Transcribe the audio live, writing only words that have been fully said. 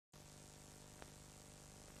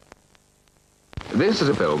This is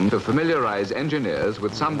a film to familiarize engineers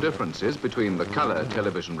with some differences between the color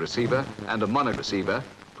television receiver and a mono receiver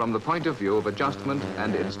from the point of view of adjustment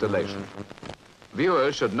and installation.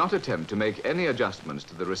 Viewers should not attempt to make any adjustments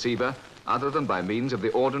to the receiver other than by means of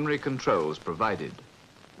the ordinary controls provided.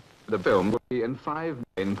 The film will be in 5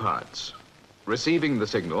 main parts: receiving the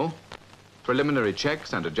signal, preliminary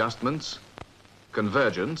checks and adjustments,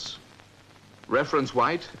 convergence, reference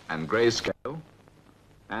white and grayscale,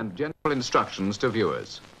 and general instructions to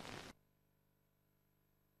viewers.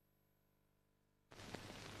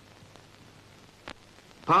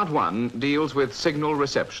 Part 1 deals with signal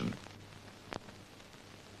reception.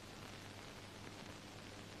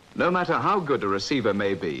 No matter how good a receiver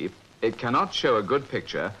may be, it cannot show a good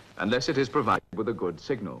picture unless it is provided with a good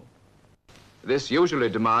signal. This usually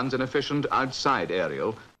demands an efficient outside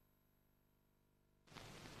aerial.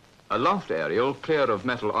 A loft aerial clear of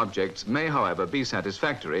metal objects may, however, be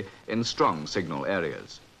satisfactory in strong signal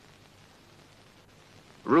areas.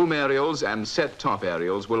 Room aerials and set-top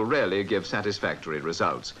aerials will rarely give satisfactory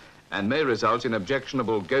results and may result in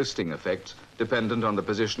objectionable ghosting effects dependent on the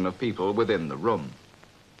position of people within the room.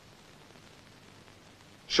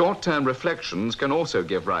 Short-term reflections can also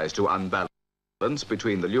give rise to unbalance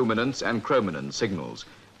between the luminance and chrominance signals.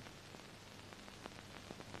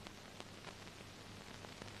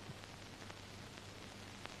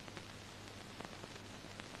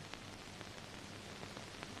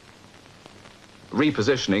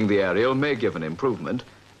 Repositioning the aerial may give an improvement,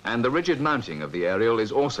 and the rigid mounting of the aerial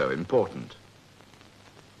is also important.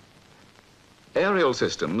 Aerial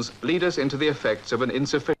systems lead us into the effects of an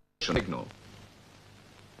insufficient signal.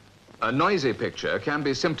 A noisy picture can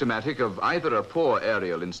be symptomatic of either a poor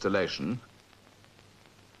aerial installation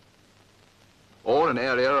or an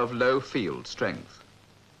area of low field strength.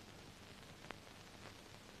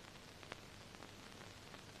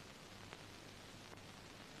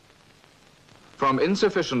 From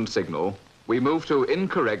insufficient signal, we move to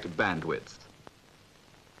incorrect bandwidth.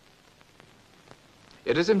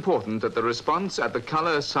 It is important that the response at the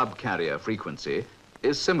color subcarrier frequency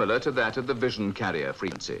is similar to that of the vision carrier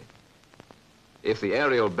frequency. If the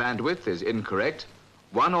aerial bandwidth is incorrect,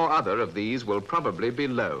 one or other of these will probably be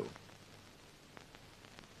low.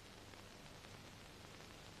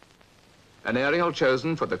 An aerial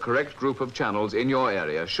chosen for the correct group of channels in your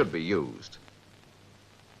area should be used.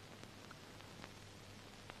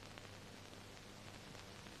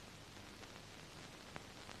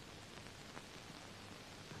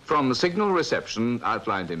 From signal reception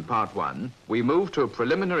outlined in Part 1, we move to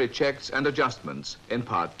preliminary checks and adjustments in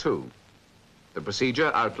Part 2. The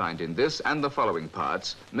procedure outlined in this and the following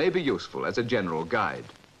parts may be useful as a general guide.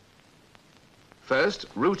 First,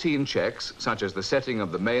 routine checks such as the setting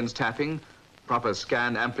of the mains tapping, proper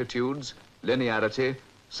scan amplitudes, linearity,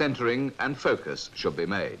 centering and focus should be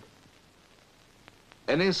made.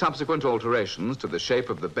 Any subsequent alterations to the shape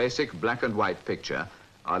of the basic black and white picture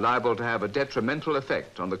are liable to have a detrimental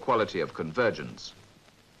effect on the quality of convergence.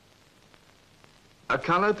 A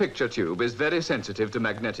color picture tube is very sensitive to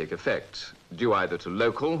magnetic effect, due either to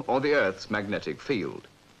local or the Earth's magnetic field,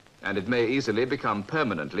 and it may easily become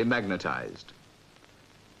permanently magnetized.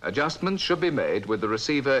 Adjustments should be made with the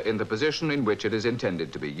receiver in the position in which it is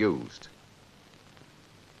intended to be used.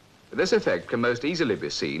 This effect can most easily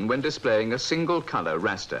be seen when displaying a single color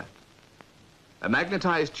raster. A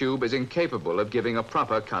magnetized tube is incapable of giving a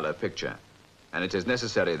proper color picture, and it is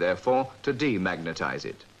necessary, therefore, to demagnetize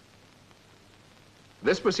it.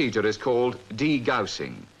 This procedure is called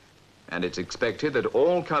degaussing, and it's expected that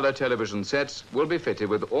all color television sets will be fitted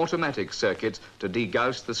with automatic circuits to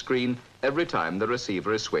degauss the screen every time the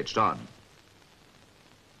receiver is switched on.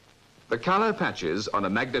 The color patches on a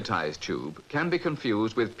magnetized tube can be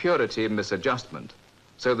confused with purity misadjustment,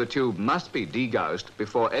 so the tube must be degaussed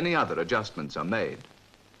before any other adjustments are made.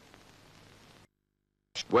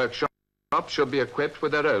 Workshops should be equipped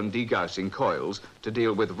with their own degaussing coils to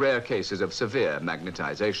deal with rare cases of severe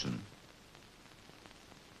magnetization.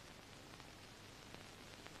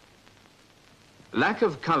 Lack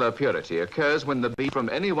of color purity occurs when the beam from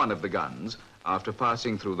any one of the guns, after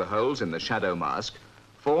passing through the holes in the shadow mask,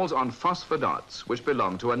 falls on phosphor dots which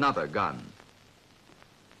belong to another gun.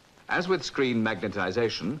 As with screen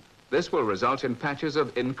magnetization, this will result in patches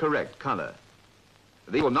of incorrect color.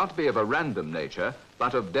 These will not be of a random nature,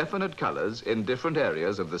 but of definite colors in different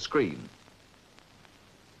areas of the screen.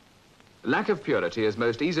 Lack of purity is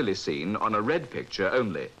most easily seen on a red picture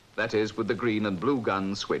only, that is, with the green and blue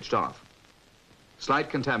guns switched off. Slight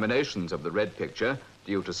contaminations of the red picture,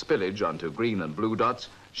 due to spillage onto green and blue dots,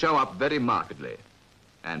 show up very markedly,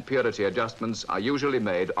 and purity adjustments are usually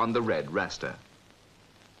made on the red raster.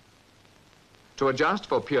 To adjust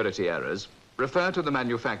for purity errors, refer to the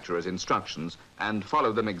manufacturer's instructions and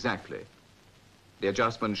follow them exactly. The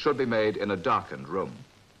adjustment should be made in a darkened room.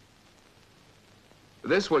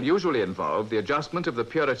 This will usually involve the adjustment of the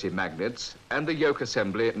purity magnets and the yoke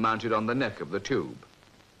assembly mounted on the neck of the tube.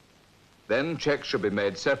 Then checks should be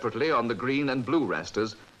made separately on the green and blue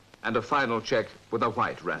rasters and a final check with a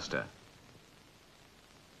white raster.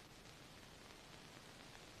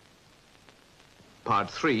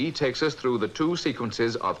 Part 3 takes us through the two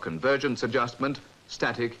sequences of convergence adjustment,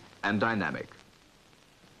 static and dynamic.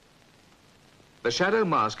 The shadow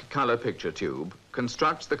mask color picture tube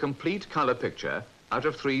constructs the complete color picture out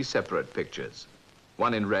of three separate pictures,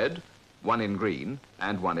 one in red, one in green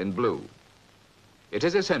and one in blue. It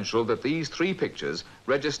is essential that these three pictures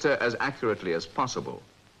register as accurately as possible.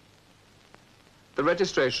 The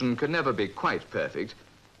registration can never be quite perfect,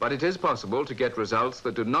 but it is possible to get results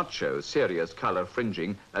that do not show serious color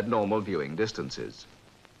fringing at normal viewing distances.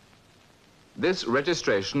 This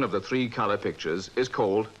registration of the three color pictures is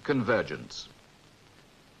called convergence.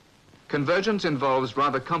 Convergence involves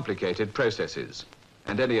rather complicated processes,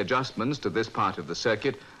 and any adjustments to this part of the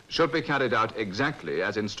circuit should be carried out exactly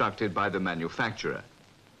as instructed by the manufacturer.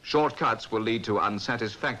 Shortcuts will lead to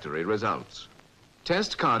unsatisfactory results.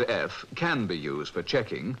 Test card F can be used for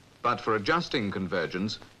checking, but for adjusting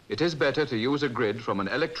convergence, it is better to use a grid from an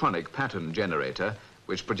electronic pattern generator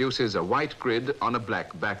which produces a white grid on a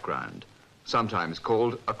black background, sometimes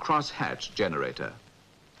called a crosshatch generator.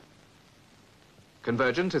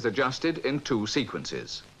 Convergence is adjusted in two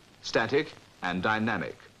sequences, static and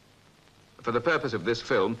dynamic. For the purpose of this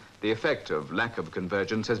film, the effect of lack of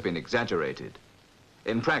convergence has been exaggerated.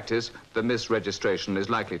 In practice, the misregistration is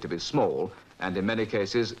likely to be small, and in many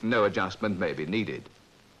cases, no adjustment may be needed.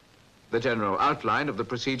 The general outline of the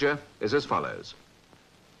procedure is as follows.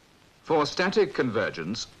 For static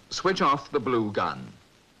convergence, switch off the blue gun,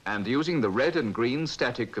 and using the red and green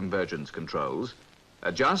static convergence controls,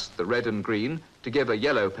 adjust the red and green to give a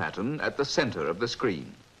yellow pattern at the center of the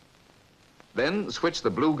screen. Then switch the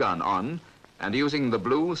blue gun on, and using the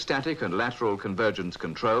blue static and lateral convergence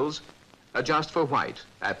controls, adjust for white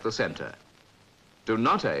at the center. Do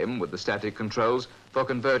not aim with the static controls for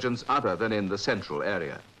convergence other than in the central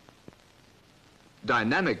area.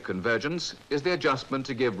 Dynamic convergence is the adjustment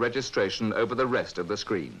to give registration over the rest of the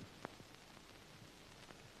screen.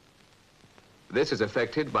 This is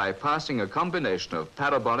effected by passing a combination of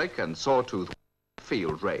parabolic and sawtooth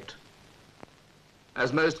field rate.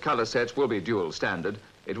 As most color sets will be dual standard,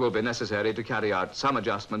 it will be necessary to carry out some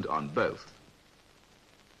adjustment on both.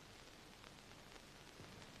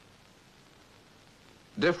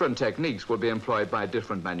 Different techniques will be employed by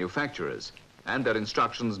different manufacturers, and their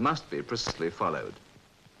instructions must be precisely followed.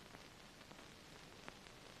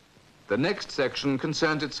 The next section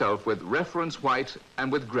concerns itself with reference white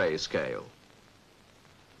and with gray scale.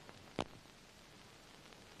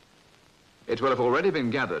 It will have already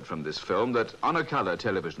been gathered from this film that on a color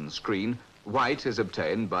television screen, white is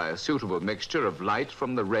obtained by a suitable mixture of light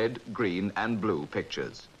from the red, green and blue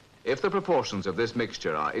pictures. If the proportions of this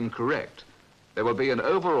mixture are incorrect, there will be an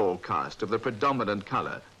overall cast of the predominant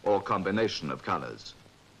color or combination of colors.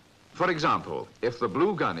 For example, if the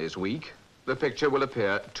blue gun is weak, the picture will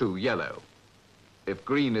appear too yellow. If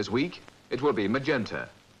green is weak, it will be magenta.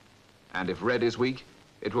 And if red is weak,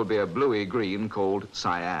 it will be a bluey green called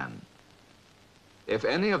cyan. If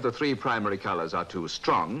any of the three primary colors are too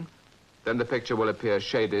strong, then the picture will appear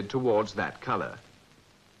shaded towards that color.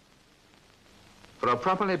 For a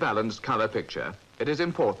properly balanced color picture, it is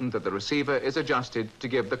important that the receiver is adjusted to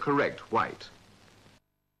give the correct white.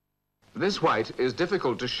 This white is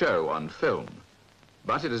difficult to show on film,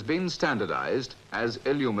 but it has been standardized as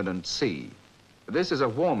illuminant C. This is a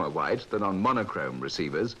warmer white than on monochrome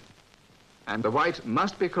receivers, and the white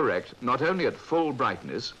must be correct not only at full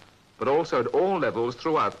brightness, but also at all levels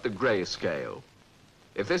throughout the gray scale.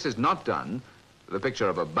 If this is not done, the picture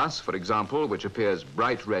of a bus, for example, which appears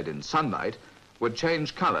bright red in sunlight, would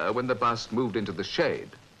change color when the bus moved into the shade.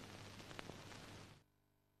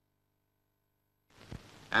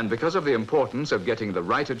 And because of the importance of getting the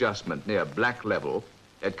right adjustment near black level,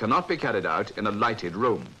 it cannot be carried out in a lighted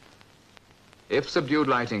room. If subdued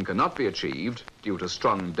lighting cannot be achieved due to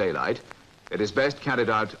strong daylight, it is best carried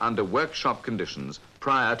out under workshop conditions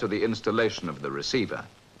prior to the installation of the receiver.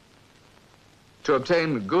 To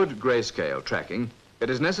obtain good grayscale tracking, it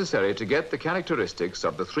is necessary to get the characteristics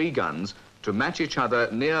of the three guns to match each other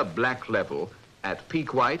near black level at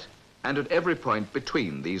peak white and at every point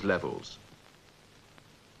between these levels.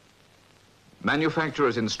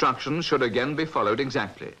 Manufacturer's instructions should again be followed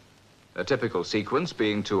exactly, a typical sequence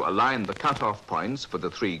being to align the cut-off points for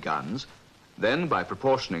the three guns Then, by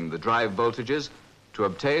proportioning the drive voltages, to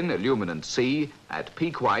obtain illuminant C at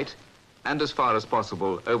peak white and as far as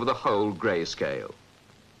possible over the whole grey scale.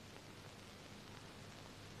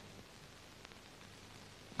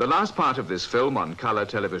 The last part of this film on colour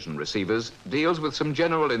television receivers deals with some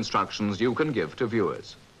general instructions you can give to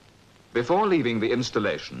viewers. Before leaving the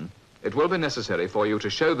installation, it will be necessary for you to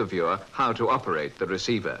show the viewer how to operate the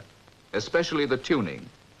receiver, especially the tuning,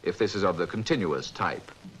 if this is of the continuous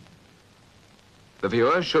type. The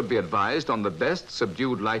viewer should be advised on the best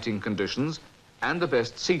subdued lighting conditions and the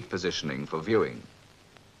best seat positioning for viewing.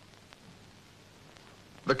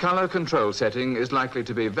 The colour control setting is likely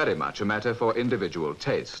to be very much a matter for individual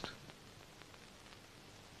taste.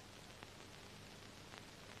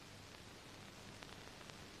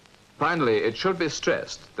 Finally, it should be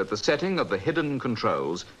stressed that the setting of the hidden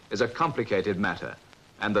controls is a complicated matter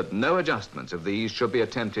and that no adjustments of these should be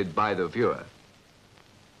attempted by the viewer.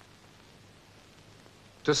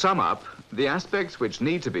 To sum up, the aspects which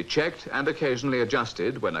need to be checked and occasionally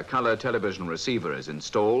adjusted when a colour television receiver is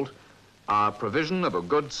installed are provision of a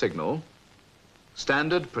good signal,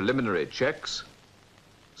 standard preliminary checks,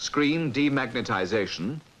 screen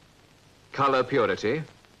demagnetization, colour purity,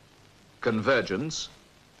 convergence,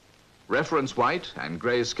 reference white and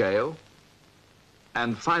grey scale,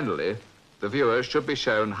 and finally, the viewers should be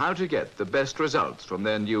shown how to get the best results from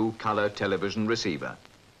their new colour television receiver.